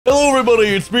everybody,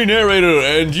 it's me, Narrator,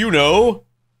 and you know...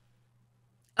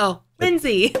 Oh,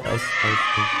 Lindsey. That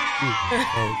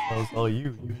was all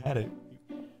you. You had it.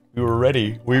 We were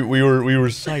ready. We were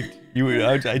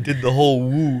psyched. I did the whole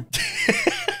woo.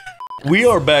 We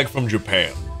are back from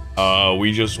Japan.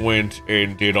 We just went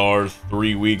and did our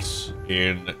 3 weeks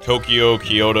in Tokyo,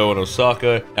 Kyoto, and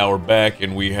Osaka. Now we're back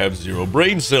and we have 0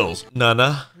 brain cells. None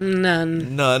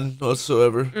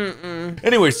whatsoever.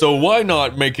 Anyway, so why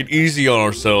not make it easy on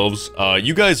ourselves?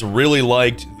 You guys really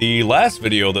liked the last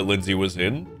video that Lindsey was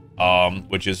in,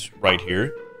 which is right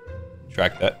here.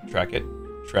 Track it.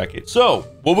 So,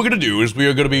 what we're gonna do is we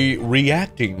are gonna be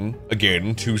reacting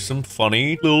again to some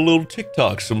funny little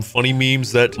TikToks, some funny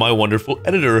memes that my wonderful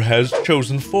editor has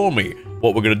chosen for me.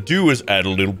 What we're gonna do is add a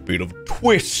little bit of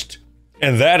twist,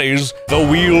 and that is the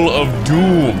Wheel of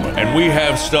Doom. And we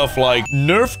have stuff like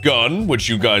Nerf Gun, which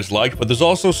you guys liked, but there's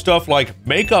also stuff like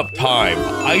Makeup Time,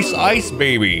 Ice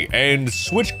Baby, and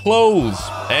Switch Clothes,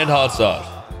 and Hot Sauce.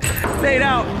 Fade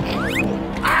out.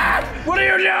 Ah! What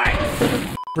are you doing?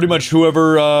 Pretty much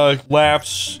whoever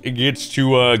laughs, it gets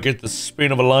to get the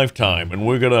spin of a lifetime, and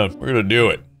we're gonna do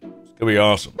it. It's gonna be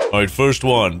awesome. All right, first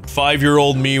one.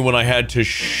 5-year-old me when I had to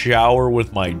shower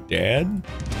with my dad.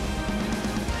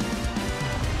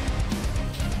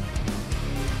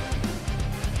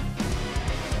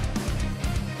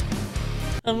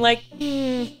 I'm like,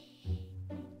 I'm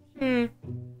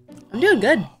doing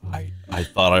good. I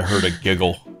thought I heard a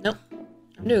giggle. Nope,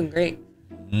 I'm doing great.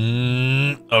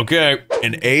 Okay.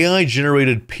 An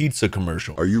AI-generated pizza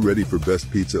commercial. Are you ready for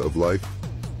best pizza of life?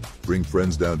 Bring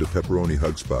friends down to Pepperoni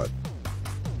Hug Spot.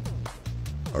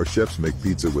 Our chefs make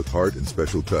pizza with heart and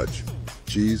special touch.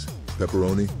 Cheese,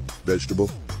 pepperoni,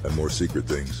 vegetable, and more secret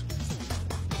things.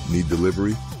 Need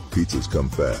delivery? Pizzas come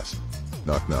fast.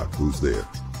 Knock knock, who's there?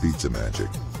 Pizza magic.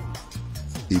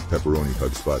 Eat Pepperoni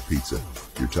Hug Spot pizza.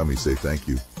 Your tummy say thank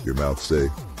you. Your mouth say,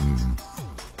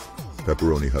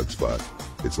 Pepperoni Hug Spot.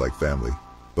 It's like family,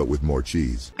 but with more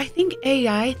cheese. I think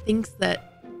AI thinks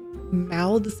that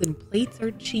mouths and plates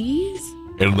are cheese.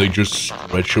 And they just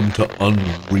stretch them to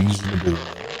unreasonable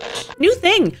lengths. New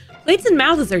thing. Plates and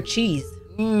mouths are cheese.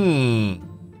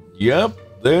 Yep,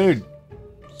 they're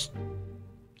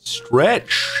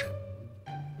stretch.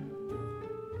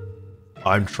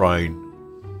 I'm trying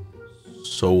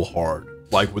so hard.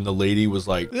 Like when the lady was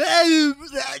like, oh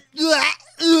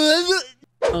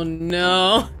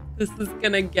no. This is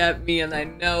gonna get me, and I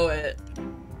know it.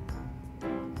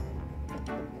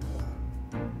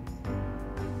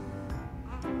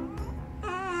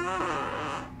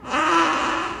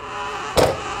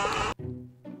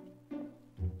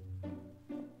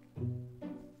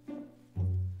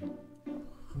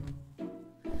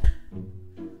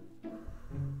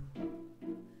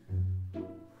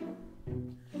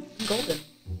 Golden.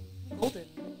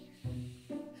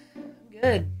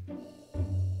 Good.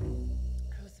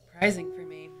 Surprising for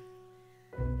me.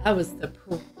 That was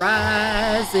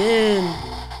surprising.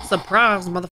 Surprise,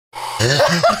 mother.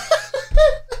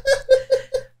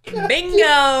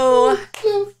 Bingo.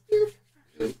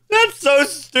 that's so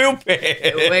stupid.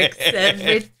 It works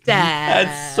every time.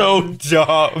 That's so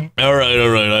dumb. All right,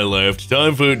 I laughed.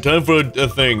 Time for a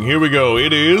thing. Here we go.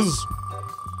 It is.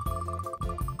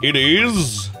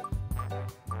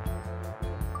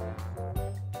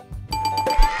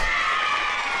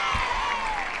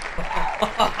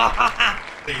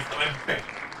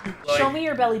 Show me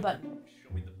your belly button.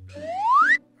 Show me the belly button.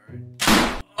 All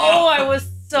right. Oh, I was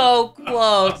so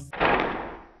close.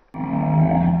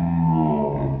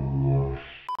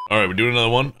 All right, we're doing another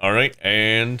one. All right,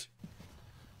 and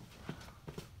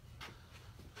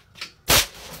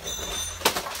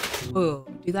Ooh,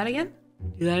 do that again?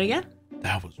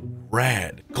 that was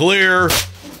rad. Clear.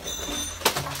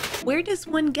 Where does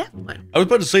one get one? I was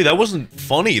about to say that wasn't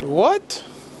funny. What?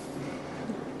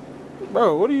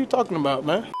 Bro, what are you talking about,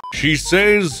 man? She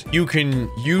says you can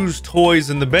use toys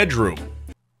in the bedroom.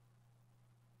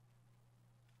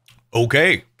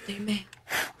 Okay.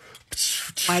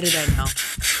 Why did I know?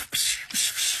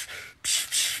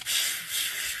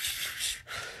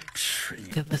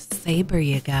 Look at the saber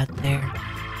you got there.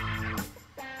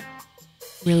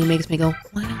 Really makes me go,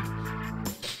 wow.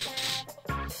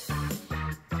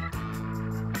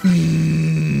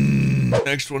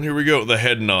 Next one, here we go. The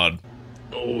head nod.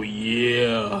 Oh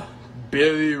yeah,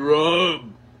 belly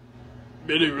rub.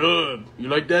 You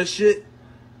like that shit?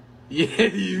 Yeah,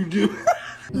 you do.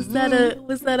 Was that a,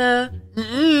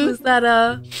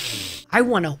 I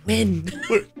want to win.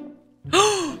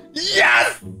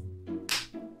 Yes!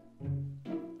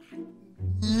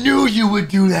 Knew you would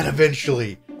do that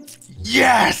eventually.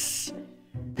 Yes!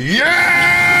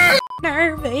 Yes!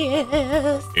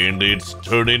 nervous. And it's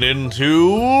turning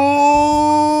into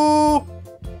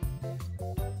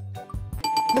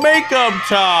makeup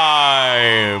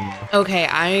time. Okay,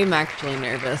 I'm actually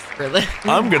nervous for this.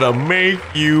 I'm gonna make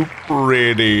you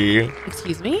pretty.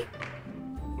 Excuse me?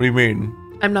 What do you mean?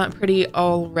 I'm not pretty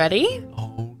already?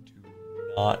 Oh,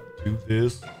 do not do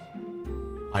this.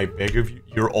 I beg of you.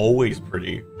 You're always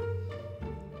pretty.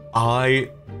 I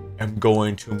am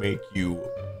going to make you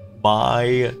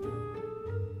my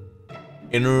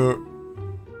inner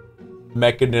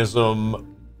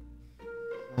mechanism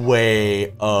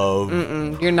way of...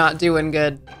 You're not doing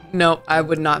good. Nope, I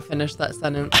would not finish that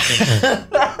sentence.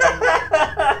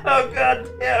 Oh, God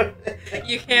damn it.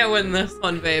 You can't win this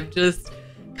one, babe. Just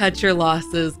cut your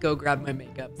losses. Go grab my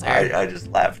makeup, sir. I just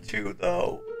laughed too,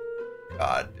 though.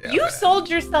 God damn You it. sold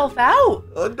yourself out.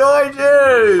 No, I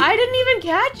did. I didn't even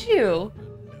catch you.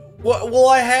 Well,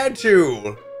 I had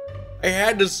to. I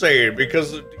had to say it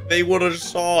because they would have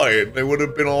saw it. They would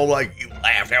have been all like, "You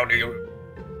laughed out here."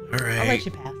 All right. I'll let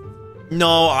you pass.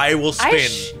 No, I will spin.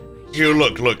 Here,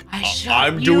 look.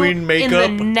 I'm doing makeup.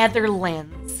 in the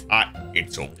Netherlands.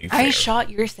 It's only fair. I shot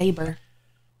your saber.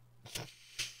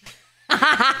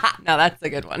 No, that's a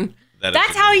good one.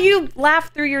 That's how you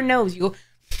laugh through your nose. You go.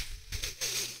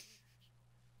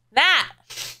 That.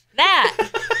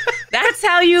 That's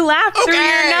how you laugh through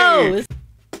your nose.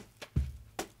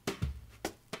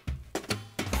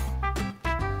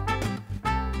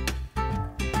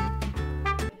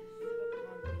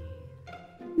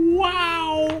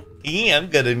 Wow. Yeah, I'm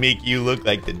gonna make you look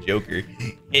like the Joker.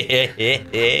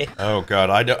 Oh God,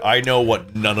 I know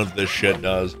what none of this shit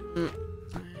does.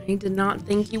 I did not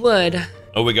think you would.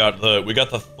 Oh, we got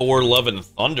the Thor Love and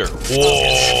Thunder.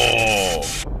 Whoa.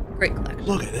 Great collection.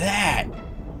 Look at that.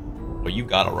 Well, you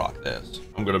gotta rock this.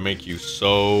 I'm gonna make you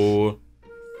so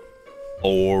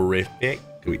horrific.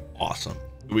 It's gonna be awesome.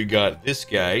 We got this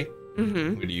guy.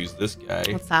 I'm gonna use this guy.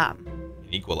 What's that? An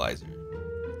equalizer.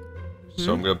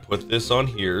 So I'm gonna put this on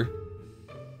here,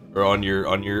 or on your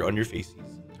faces.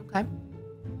 Okay.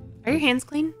 Are your hands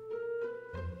clean?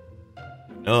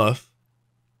 Enough.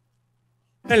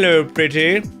 Hello,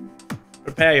 pretty.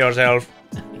 Prepare yourself.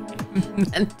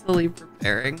 Mentally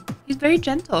preparing. He's very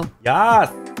gentle.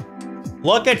 Yes.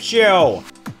 Look at you.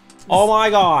 Oh my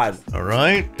God. All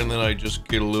right, and then I just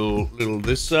get a little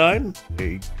this side. There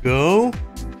you go.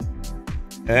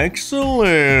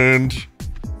 Excellent.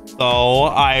 So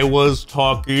I was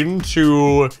talking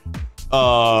to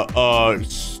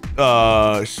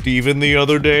Steven the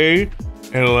other day,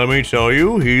 and let me tell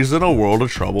you, he's in a world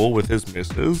of trouble with his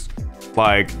missus.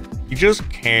 Like, he just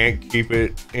can't keep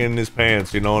it in his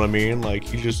pants, you know what I mean?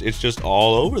 Like, it's just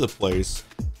all over the place.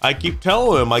 I keep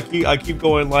telling him, I keep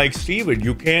going like, Steven,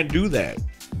 you can't do that.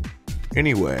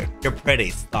 Anyway. You're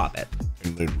pretty. Stop it.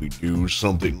 And then we do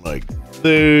something like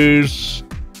this.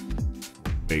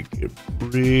 Make it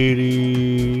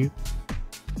pretty.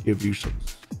 Give you some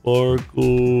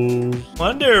sparkles.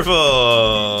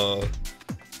 Wonderful.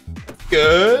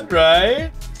 Good,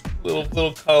 right?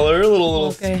 Little color, little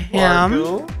Okay,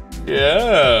 sparkle.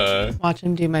 Yeah. Watch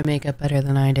him do my makeup better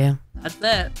than I do. That's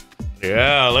it.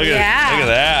 Yeah, look at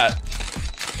that.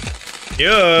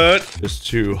 Good. Just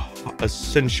to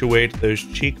accentuate those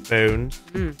cheekbones.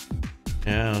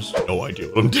 Yes. No idea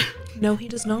what I'm doing. No, he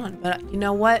does not. But you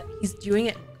know what? He's doing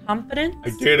it in confidence. I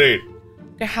did it.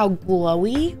 Look at how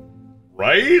glowy.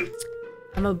 Right?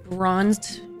 I'm a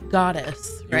bronzed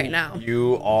goddess right now.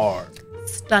 You are.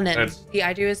 Stunning. That's- See,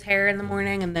 I do his hair in the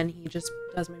morning and then he just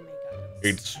does my makeup.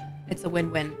 It's a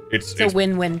win-win. It's a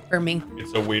win-win for me.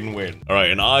 It's a win-win. All right,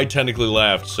 and I technically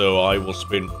laughed, so I will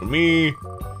spin for me.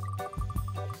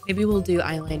 Maybe we'll do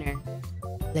eyeliner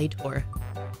later.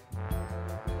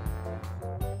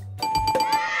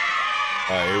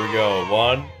 All right, here we go.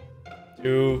 1,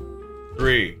 2,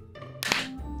 3.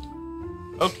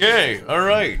 Okay, all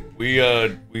right.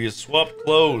 We swapped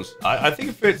clothes. I think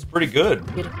it fits pretty good.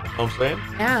 Beautiful. You know what I'm saying?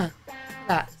 Yeah.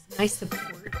 That's nice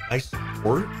support. Nice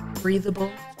support. Breathable.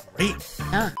 Great.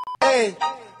 Yeah. Hey,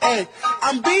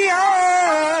 I'm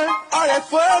beyond all that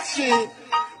fuck shit.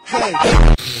 Hey.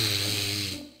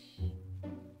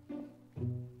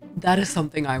 That is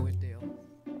something I would do.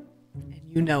 And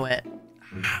you know it.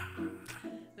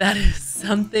 That is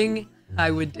something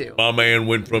I would do. My man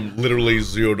went from literally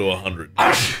 0 to 100.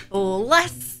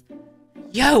 Bless.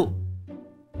 Yo.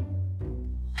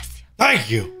 Thank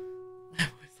you.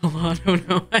 That was a lot. Oh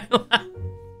no.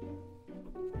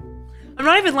 I'm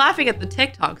not even laughing at the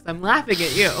TikToks. I'm laughing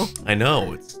at you. I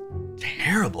know. It's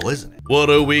terrible, isn't it? What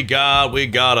do we got? We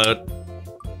got a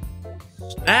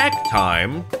snack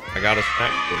time. I got a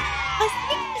snack for you. A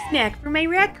sneaky snack for my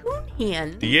raccoon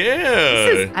hand.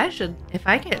 Yeah. I should, if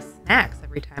I get snacks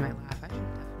every time I laugh, I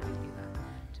should definitely do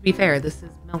that. To be fair, this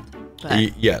is melting.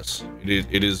 But Yes,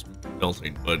 it is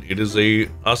melting, but it is a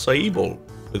acai bowl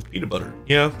with peanut butter.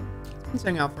 Yeah. it's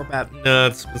hanging out for a bit. No,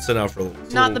 it's been sitting out for a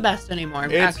little. Not the best anymore,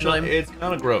 actually. It's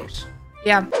kind of gross.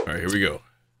 Yeah. All right, here we go.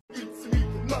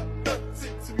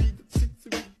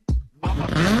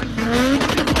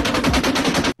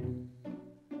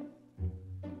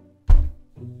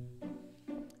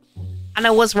 I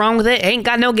know what's wrong with it. Ain't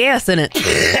got no gas in it.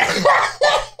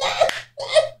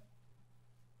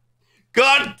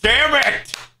 God damn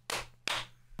it!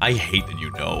 I hate that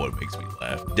you know what makes me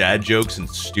laugh. Dad jokes and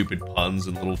stupid puns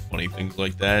and little funny things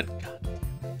like that. God,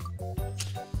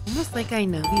 Almost like I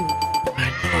know you. I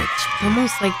know it's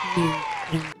Almost like you.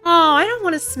 Oh, I don't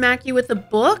want to smack you with a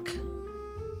book.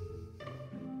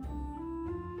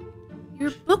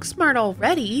 You're book smart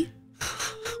already.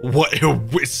 what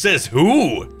it says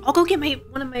who? I'll go get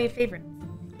one of my favorites.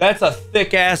 That's a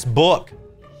thick ass book.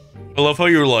 I love how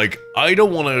you're like, I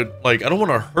don't want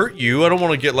to hurt you. I don't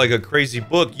want to get like a crazy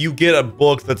book. You get a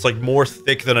book that's like more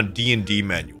thick than a D&D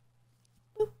manual.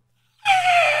 What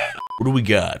do we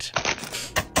got?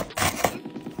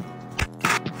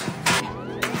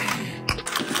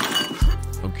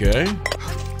 Okay.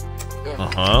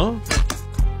 Uh-huh.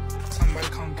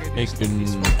 Making...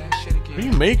 What are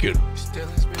you making?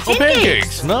 Oh,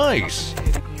 pancakes! Nice!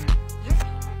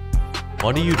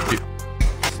 What do you do?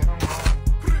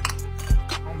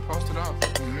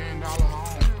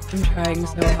 I'm trying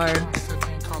so hard.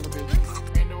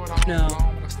 No.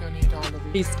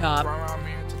 Please stop.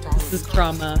 This is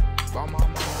trauma.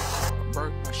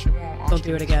 Don't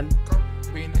do it again.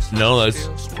 No, I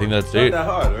think that's it. Not that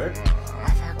hard, right?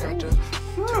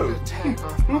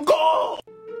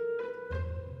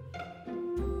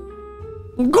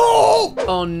 Go!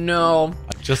 Oh no.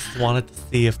 I just wanted to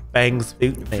see if Bang's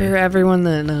suit For me. everyone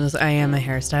that knows I am a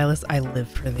hairstylist, I live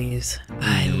for these.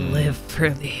 I live for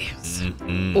these.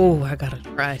 Oh, I gotta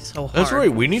try so hard. That's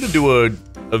right. We need to do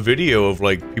a video of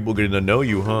like people getting to know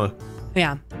you, huh?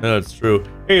 Yeah. That's true.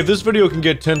 Hey, if this video can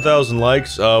get 10,000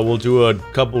 likes, we'll do a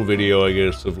couple video, I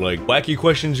guess, of like wacky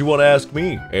questions you want to ask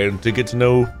me and to get to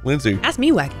know Lindsay. Ask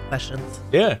me wacky questions.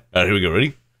 Yeah. All right, here we go.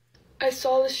 Ready? I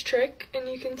saw this trick, and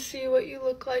you can see what you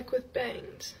look like with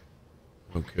bangs.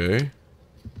 Okay.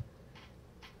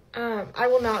 I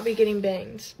will not be getting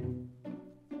bangs.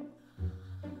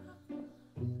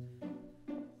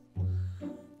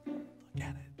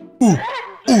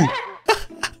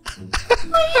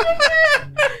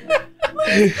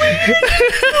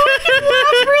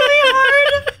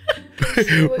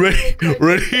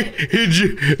 Ready?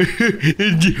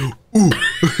 Ooh.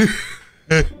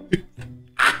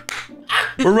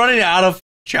 We're running out of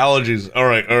challenges. All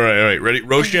right. Ready?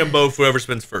 Rochambeau, whoever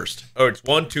spins first. Oh, it's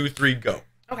 1, 2, 3, go.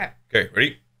 Okay. Okay,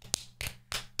 ready?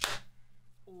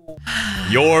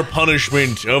 Your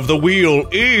punishment of the wheel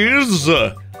is...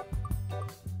 Yes,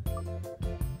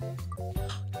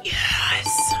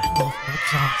 I love hot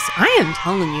sauce. I am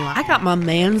telling you, I got my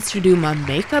mans to do my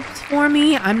makeup for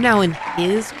me. I'm now in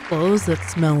his clothes that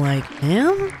smell like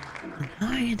him. And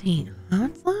I eat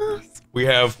hot sauce. We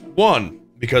have one,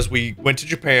 because we went to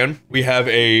Japan. We have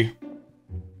a...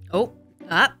 Oh,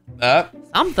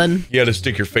 something. You gotta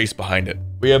stick your face behind it.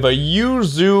 We have a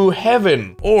Yuzu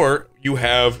Heaven, or you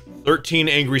have 13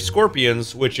 Angry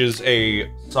Scorpions, which is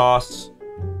a sauce.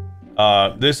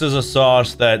 This is a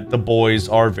sauce that the boys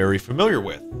are very familiar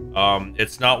with.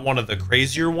 It's not one of the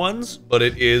crazier ones, but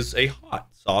it is a hot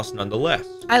sauce nonetheless.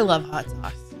 I love hot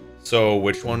sauce. So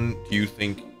which one do you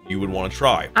think you would want to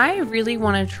try? I really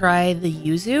want to try the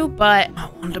yuzu, but I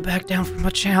wanted to back down from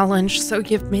a challenge, so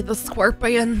give me the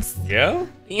scorpions. Yeah?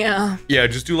 Yeah. Yeah,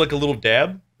 just do like a little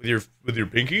dab with your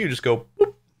pinky and just go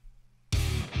boop.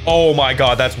 Oh my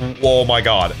god, that's oh my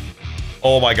god.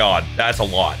 Oh my god, that's a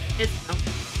lot. It's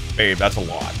Babe, that's a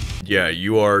lot. Yeah,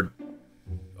 you are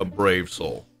a brave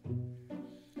soul.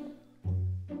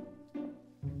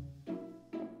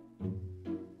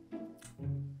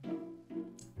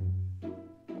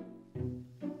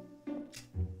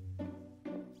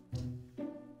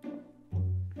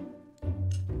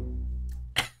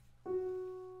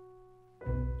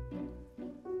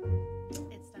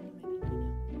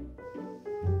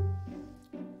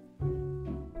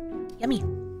 yummy.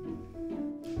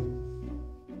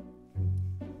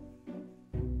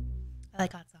 I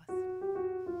like hot sauce.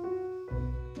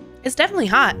 It's definitely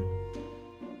hot.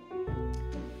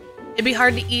 It'd be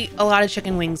hard to eat a lot of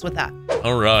chicken wings with that.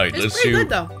 All right, It's let's pretty see. good,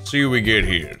 though. See what we get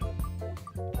here.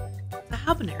 A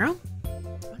habanero?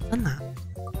 What's in that?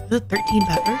 Is it 13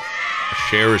 peppers?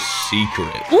 Share a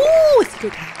secret. Ooh, it's a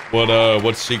good guy.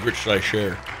 What secret should I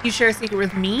share? You share a secret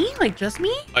with me? Like just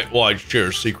me? Well, I share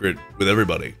a secret with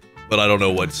everybody, but I don't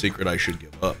know what secret I should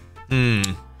give up.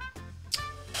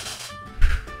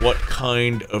 What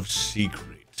kind of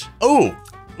secret? Oh,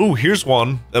 here's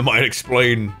one that might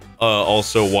explain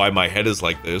also why my head is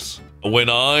like this. When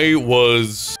I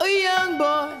was A young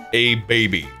boy. a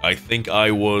baby, I think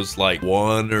I was like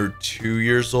 1 or 2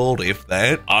 years old, if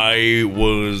that. I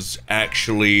was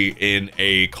actually in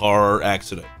a car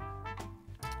accident.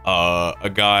 A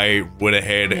guy went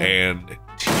ahead and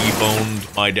T-boned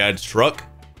my dad's truck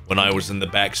when I was in the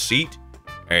back seat,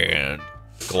 and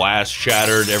glass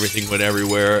shattered, everything went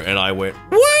everywhere, and I went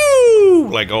woo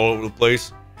like all over the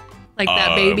place. Like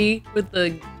that baby with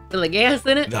the gas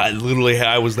in it? I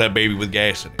was that baby with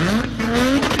gas in it.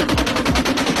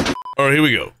 All right, here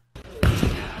we go.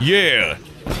 Yeah.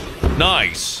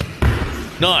 Nice.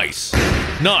 Nice.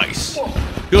 Nice.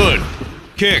 Good.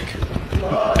 Kick.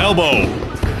 Elbow.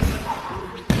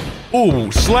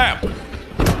 Ooh, slap.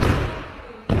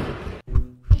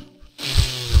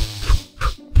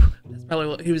 That's probably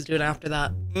what he was doing after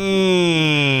that.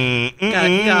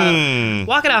 Got it.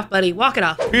 Walk it off, buddy. Walk it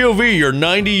off. POV, you're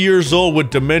 90 years old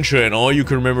with dementia and all you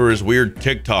can remember is weird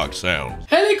TikTok sounds.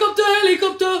 Helicopter,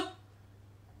 helicopter.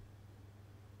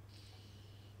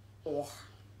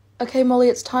 Okay, Molly,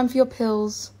 it's time for your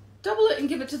pills. Double it and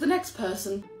give it to the next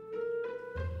person.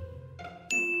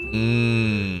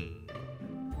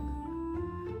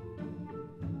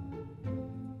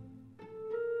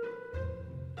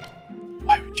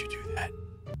 Why would you do that?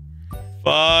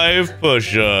 5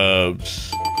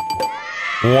 push-ups.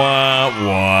 Wah,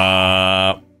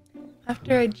 wah.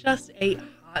 After I just ate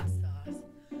hot sauce.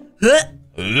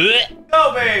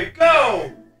 Go, babe,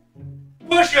 go!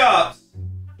 Push-ups!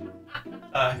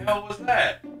 The hell was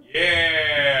that?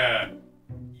 Yeah!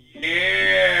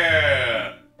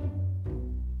 Yeah!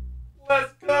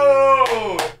 Let's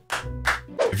go!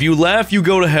 If you laugh, you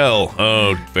go to hell.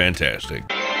 Oh, fantastic.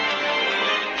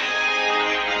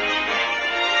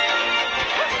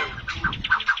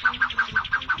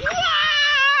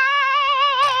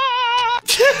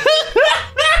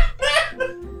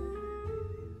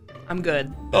 I'm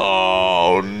good.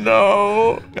 Oh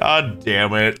no. God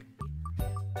damn it.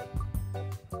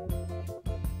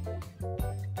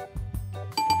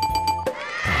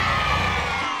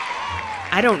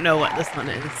 I don't know what this one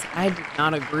is. I did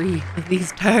not agree with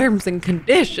these terms and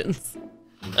conditions.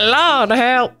 Lord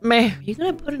help me. You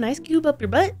gonna put an ice cube up your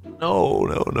butt? No,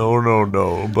 no, no, no,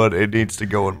 no. But it needs to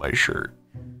go in my shirt.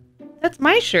 That's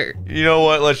my shirt. You know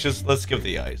what? Let's skip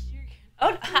the ice.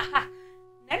 Oh,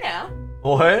 no.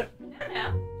 What?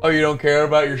 No. Oh, you don't care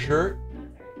about your shirt?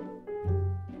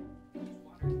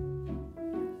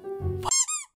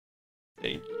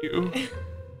 Thank you.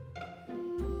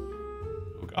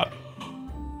 Oh God.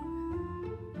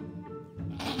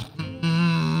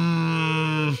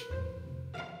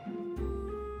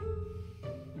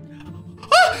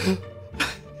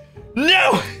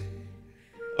 No!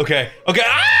 Okay, okay.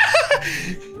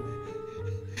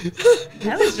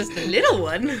 That was just a little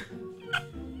one.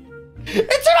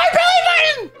 It's in my belly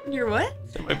button! You're what?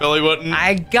 It's in my belly button.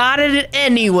 I got it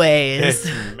anyways.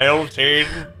 It's melting.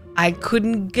 I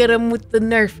couldn't get him with the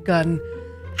Nerf gun.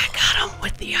 I got him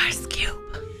with the ice cube.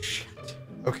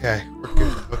 Okay, we're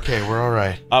good. Okay, we're all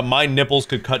right. My nipples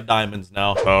could cut diamonds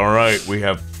now. All right, we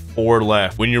have 4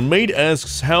 left. When your mate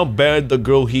asks how bad the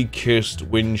girl he kissed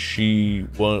when he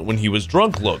was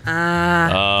drunk looked.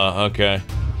 Okay.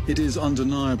 It is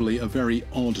undeniably a very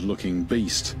odd-looking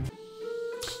beast.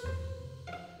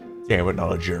 Damn it,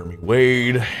 not a Jeremy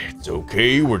Wade. It's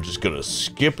okay, we're just gonna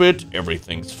skip it.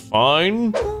 Everything's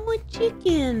fine. Oh, a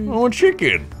chicken. Oh, a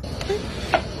chicken.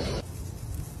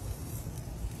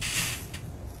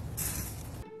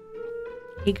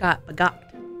 He got begot.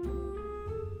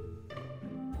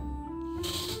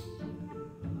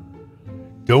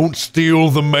 Don't steal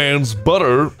the man's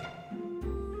butter.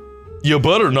 You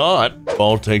better not.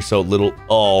 Ball takes out little.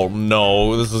 Oh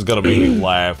no, this is gonna make me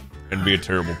laugh and be a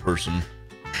terrible person.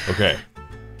 Okay.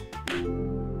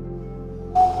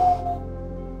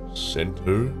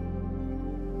 Center.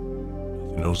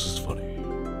 Nothing else is funny.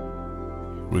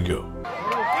 Here we go.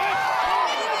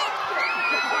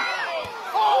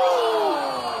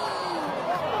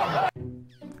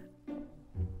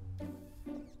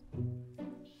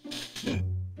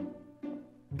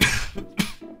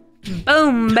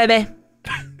 Boom, baby.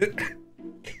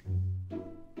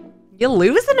 You're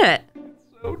losing it.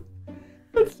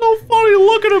 It's so funny.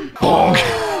 Look at him. Bonk.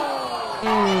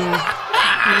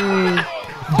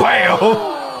 Bam.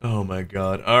 Oh my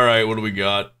God. All right, what do we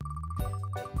got?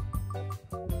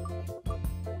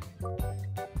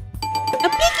 A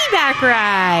piggy horseback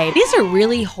ride. These are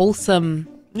really wholesome.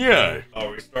 Yeah.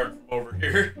 Oh, we start from over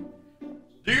here.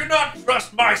 Do you not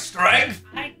trust my strength?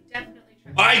 I definitely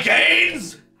trust My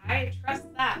gains? I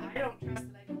trust that. I don't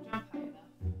trust that I can jump high enough.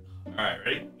 All right,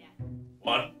 ready? Yeah.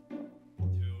 1,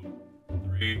 2,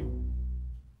 3,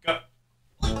 go.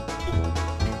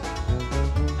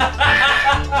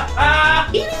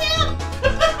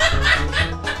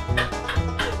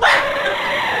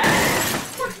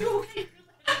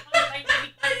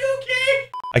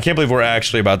 I can't believe we're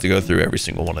actually about to go through every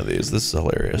single one of these. This is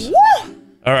hilarious. Woo!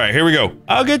 All right, here we go.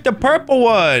 I'll get the purple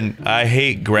one. I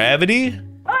hate gravity.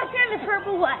 Oh, here's the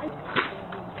purple one.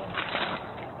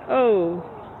 Oh.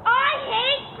 I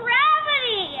hate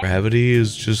gravity. Gravity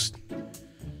is just...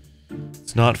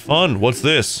 It's not fun. What's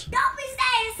this? Don't be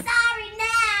saying sorry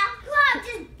now. You have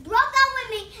just broke up with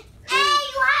me, and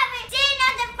you haven't did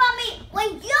nothing for me when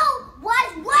you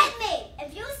was with me.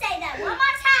 If you say that one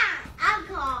more time, I'll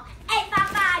call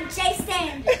 855 Jay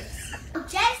Sanders.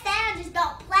 Jay Sanders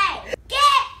don't play.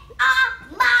 Get off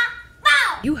my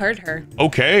phone. You heard her.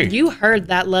 Okay. You heard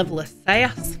that level of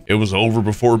sass. It was over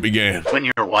before it began. When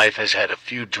your wife has had a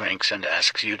few drinks and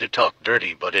asks you to talk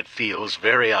dirty, but it feels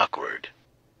very awkward.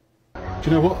 Do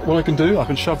you know what I can do? I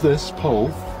can shove this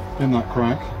pole in that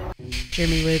crack.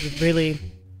 Jeremy Wade would really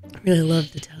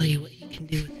love to tell you what he can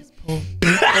do with his pole.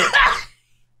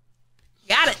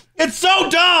 Got it. It's so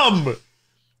dumb.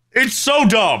 It's so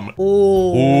dumb.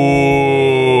 Oh.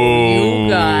 Ooh. You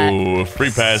got free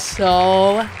pass.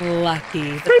 so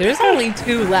lucky. But there's only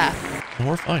 2 left. And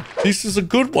we're fine. This is a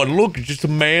good one. Look, just a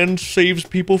man saves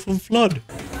people from flood.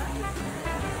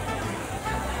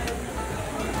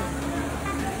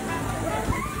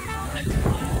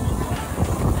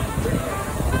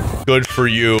 Good for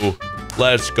you.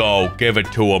 Let's go. Give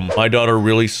it to him. My daughter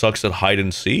really sucks at hide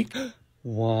and seek.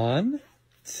 1,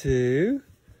 2,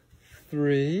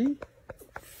 3,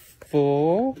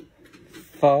 4,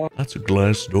 5. That's a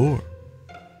glass door.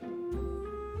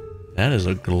 That is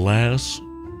a glass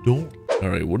door. All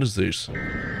right, what is this?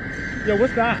 Yo,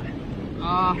 what's that?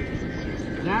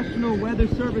 National Weather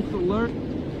Service alert.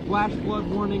 Flash flood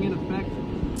warning in effect.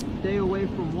 Stay away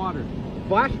from water.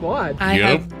 Flash flood? I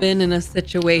have been in a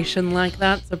situation like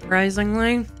that,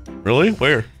 surprisingly. Really?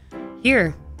 Where?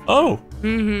 Here. Oh.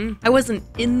 I wasn't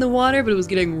in the water, but it was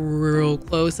getting real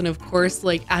close. And of course,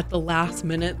 like at the last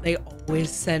minute, they always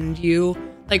send you,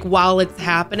 like while it's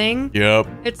happening. Yep.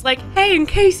 It's like, hey, in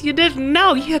case you didn't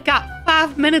know, you got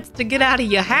 5 minutes to get out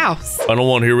of your house. Final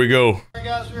one, here we go. Hey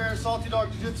guys, we're here at Salty Dog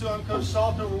Jiu-Jitsu. I'm Coach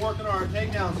Salter. We're working on our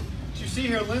takedowns. As you see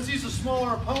here, Lindsey's a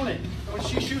smaller opponent. And when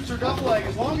she shoots her double leg,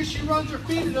 as long as she runs her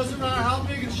feet, it doesn't matter how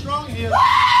big and strong he is,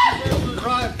 she's able to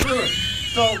drive through it.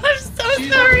 So I'm so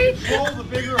she's sorry. able to control the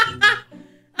bigger.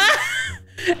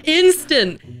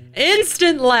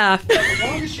 Instant laugh.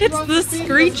 It's the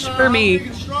screech for me.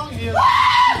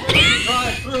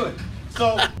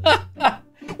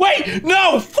 Wait,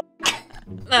 no!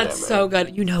 That's so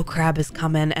good. You know crab is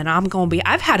coming, and I'm gonna be...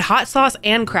 I've had hot sauce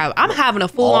and crab. I'm having a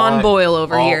full-on boil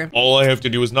over here. All I have to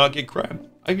do is not get crab.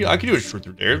 I can do a truth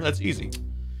or dare. That's easy.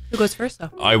 Who goes first,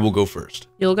 though? I will go first.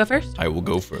 You'll go first? I will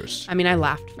go first. I mean, I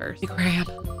laughed first. Crab.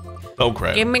 Oh,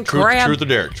 crab. Give me crab. Truth or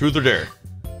dare. Truth or dare.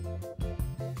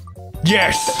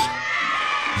 Yes!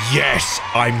 Yes!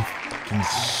 I'm fucking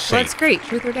safe. Well, that's great.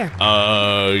 Truth or dare.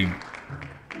 Well,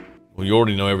 you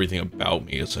already know everything about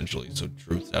me, essentially, so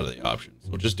truth's out of the option.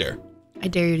 So just dare. I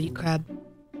dare you to eat crab.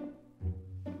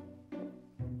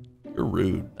 You're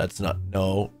rude. That's not...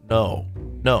 No. No.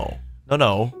 No. No,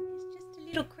 no. It's just a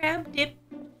little crab dip.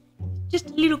 Just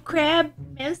a little crab.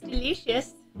 Smells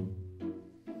delicious.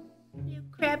 Little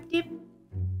crab dip.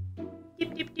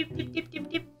 Dip, dip, dip, dip, dip, dip,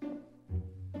 dip.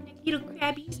 Like little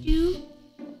crabby stew.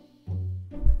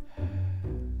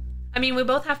 I mean, we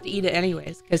both have to eat it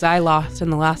anyways, because I lost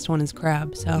and the last one is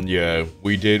crab, so. Yeah,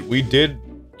 we did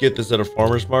get this at a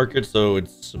farmer's market, so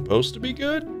it's supposed to be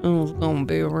good. Oh, it's gonna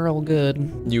be real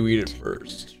good. You eat it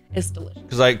first. It's delicious.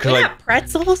 Cause I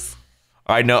pretzels?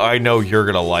 I know you're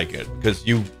gonna like it, because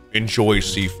you enjoy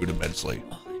seafood immensely.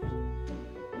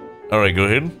 Alright, go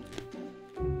ahead.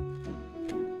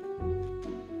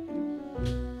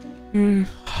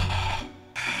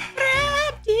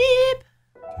 Crab dip.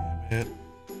 Damn it.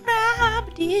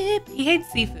 Crab dip. He hates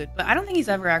seafood, but I don't think he's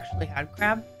ever actually had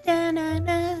crab.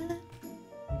 Da-na-na.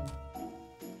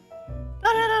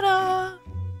 Da-da-da-da.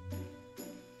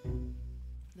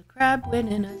 The crab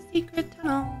went in a secret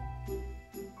tunnel.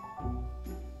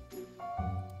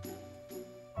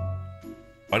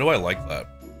 Why do I like that?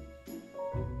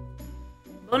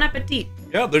 Bon appetit.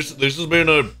 Yeah, this has been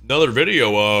another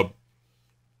video.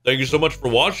 Thank you so much for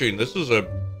watching. This is a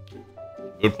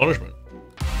good punishment.